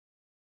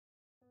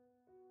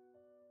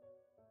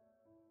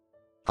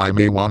I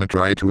may wanna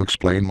try to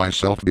explain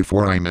myself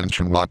before I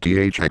mention what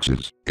THX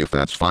is, if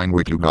that's fine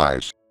with you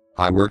guys.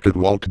 I work at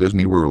Walt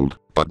Disney World,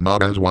 but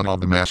not as one of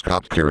the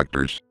mascot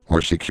characters,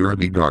 or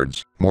security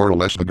guards, more or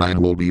less the guy who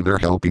will be there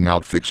helping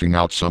out fixing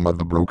out some of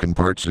the broken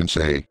parts in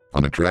say,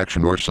 an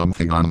attraction or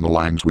something on the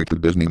lines with the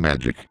Disney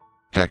magic.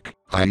 Heck,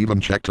 I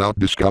even checked out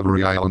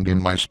Discovery Island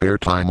in my spare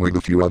time with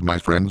a few of my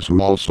friends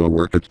who also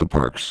work at the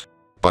parks.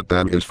 But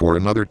that is for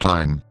another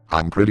time.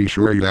 I'm pretty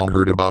sure y'all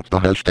heard about the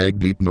hashtag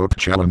Deep Note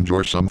Challenge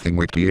or something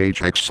with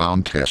THX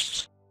sound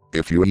tests.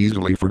 If you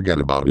easily forget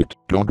about it,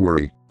 don't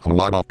worry, a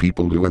lot of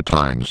people do at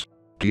times.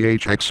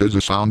 THX is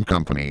a sound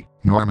company,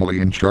 normally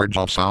in charge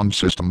of sound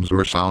systems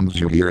or sounds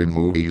you hear in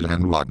movies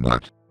and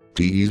whatnot.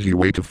 The easy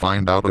way to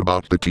find out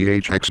about the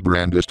THX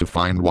brand is to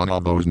find one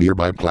of those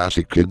nearby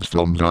classic kids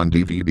films on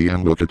DVD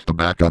and look at the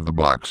back of the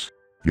box.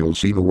 You'll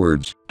see the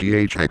words,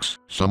 THX,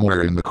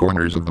 somewhere in the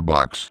corners of the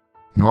box.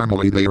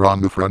 Normally they are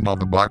on the front of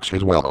the box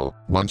as well,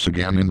 once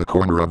again in the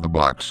corner of the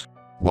box.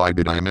 Why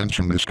did I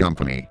mention this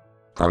company?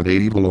 Are they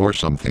evil or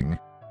something?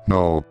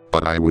 No,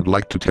 but I would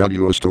like to tell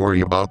you a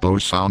story about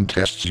those sound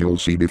tests you'll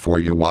see before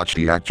you watch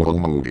the actual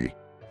movie.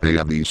 They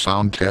have these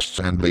sound tests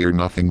and they are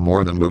nothing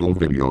more than little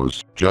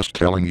videos, just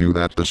telling you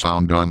that the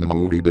sound on the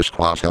movie disc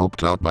was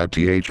helped out by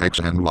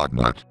THX and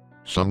whatnot.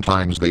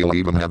 Sometimes they'll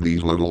even have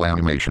these little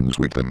animations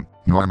with them,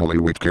 normally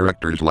with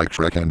characters like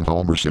Shrek and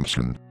Homer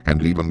Simpson,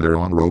 and even their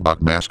own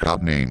robot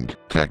mascot named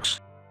THX.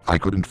 I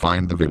couldn't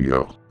find the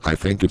video, I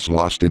think it's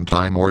lost in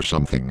time or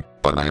something,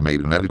 but I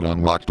made an edit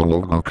on what the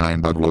logo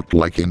kind of looked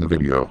like in the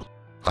video.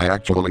 I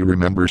actually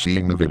remember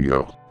seeing the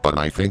video, but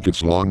I think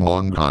it's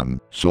long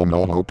gone, so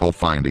no hope of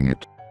finding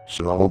it.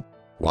 So,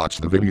 what's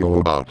the video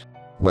about?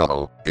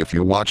 Well, if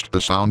you watched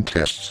the sound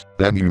tests,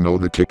 then you know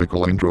the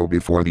typical intro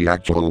before the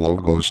actual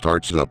logo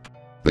starts up.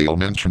 They'll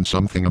mention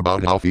something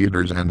about how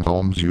theaters and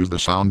homes use the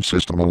sound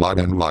system a lot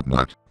and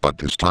whatnot, but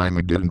this time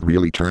it didn't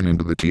really turn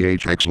into the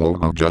THX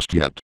logo just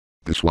yet.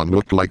 This one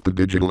looked like the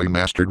digitally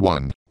mastered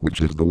one,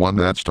 which is the one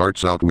that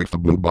starts out with the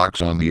blue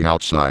box on the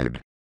outside.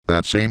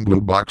 That same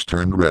blue box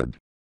turned red.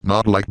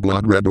 Not like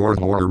blood red or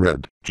horror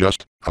red,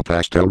 just a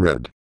pastel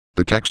red.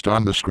 The text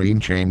on the screen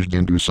changed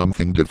into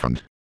something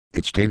different.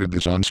 It stated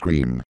this on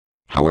screen.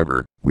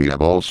 However, we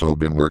have also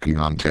been working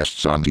on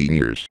tests on the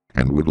ears,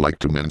 and would like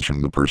to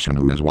mention the person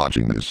who is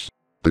watching this.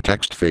 The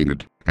text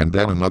faded, and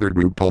then another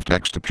group of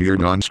text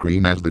appeared on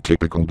screen as the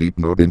typical Deep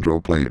Note intro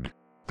played.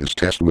 This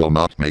test will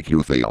not make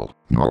you fail,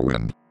 nor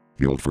win.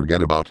 You'll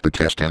forget about the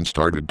test and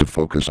started to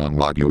focus on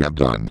what you have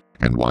done,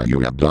 and why you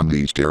have done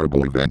these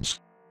terrible events.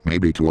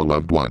 Maybe to a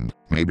loved one,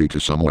 maybe to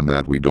someone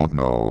that we don't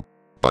know.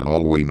 But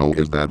all we know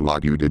is that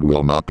what you did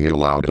will not be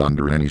allowed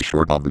under any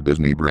sort of the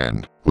Disney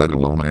brand, let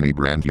alone any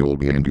brand you'll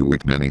be into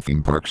with many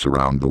theme parks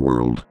around the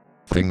world.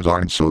 Things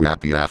aren't so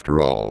happy after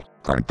all,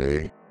 aren't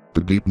they? The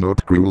Deep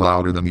Note grew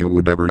louder than you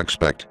would ever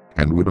expect,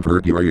 and would have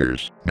hurt your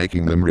ears,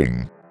 making them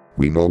ring.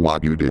 We know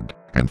what you did,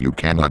 and you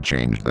cannot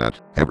change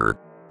that, ever.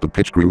 The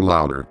pitch grew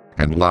louder,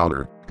 and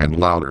louder, and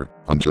louder,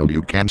 until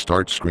you can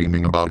start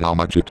screaming about how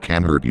much it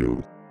can hurt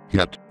you.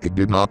 Yet, it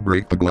did not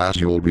break the glass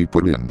you'll be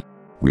put in.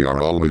 We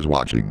are always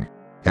watching.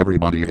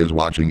 Everybody is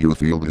watching you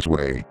feel this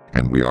way,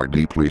 and we are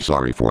deeply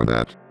sorry for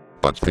that.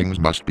 But things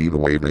must be the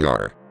way they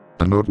are.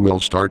 The note will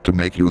start to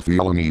make you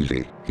feel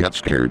uneasy, yet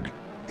scared.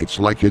 It's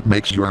like it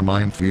makes your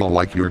mind feel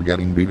like you're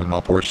getting beaten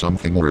up or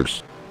something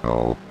worse.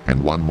 Oh,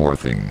 and one more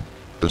thing.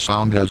 The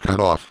sound has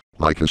cut off,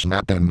 like a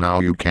snap, and now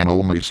you can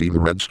only see the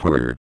red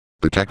square.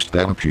 The text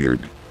then appeared.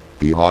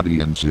 The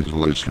audience is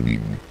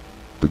listening.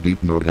 The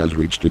Deep Note has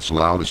reached its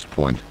loudest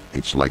point.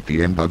 It's like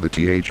the end of the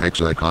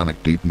THX iconic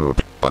Deep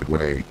Note, but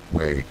way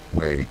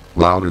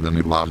louder than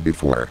it was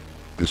before.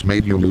 This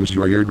made you lose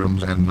your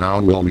eardrums and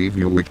now will leave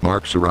you with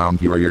marks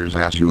around your ears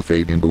as you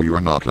fade into your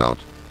knockout.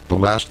 The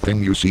last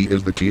thing you see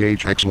is the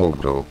THX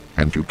logo,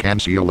 and you can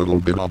see a little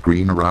bit of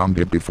green around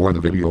it before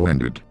the video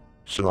ended.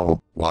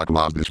 So, what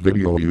was this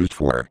video used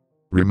for?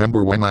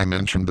 Remember when I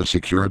mentioned the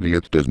security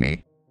at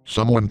Disney?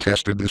 Someone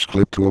tested this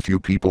clip to a few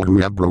people who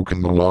have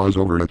broken the laws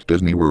over at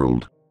Disney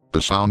World.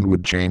 The sound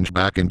would change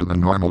back into the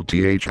normal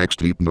THX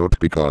Deep Note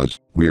because,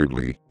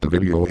 weirdly, the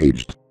video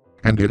aged.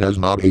 And it has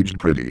not aged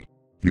pretty.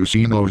 You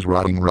see those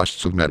rotting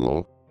rusts of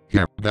metal?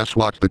 Yeah, that's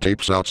what the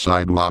tapes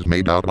outside was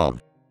made out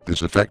of.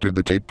 This affected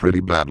the tape pretty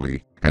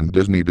badly, and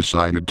Disney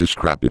decided to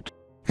scrap it.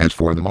 As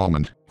for the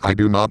moment, I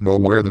do not know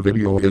where the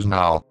video is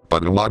now,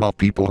 but a lot of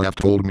people have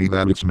told me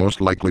that it's most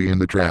likely in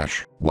the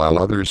trash, while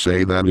others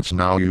say that it's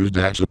now used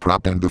as a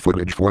prop and the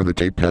footage for the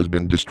tape has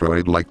been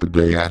destroyed like the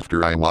day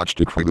after I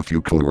watched it with a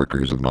few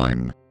coworkers of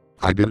mine.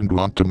 I didn't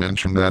want to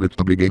mention that at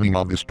the beginning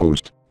of this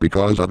post,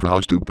 because of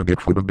how stupid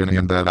it would have been,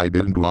 and that I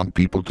didn't want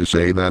people to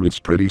say that it's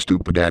pretty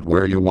stupid at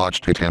where you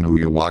watched it and who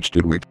you watched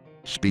it with.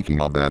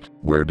 Speaking of that,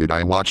 where did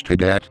I watch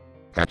it at?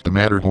 At the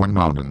Matterhorn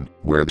Mountain,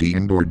 where the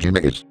indoor gym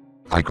is.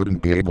 I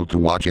couldn't be able to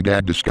watch it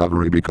at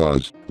Discovery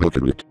because, look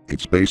at it,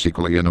 it's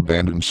basically an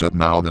abandoned set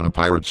now than a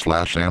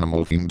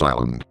pirate/animal themed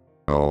island.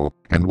 Oh,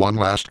 and one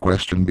last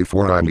question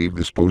before I leave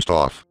this post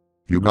off.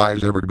 You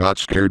guys ever got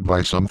scared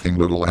by something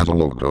little as a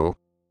logo?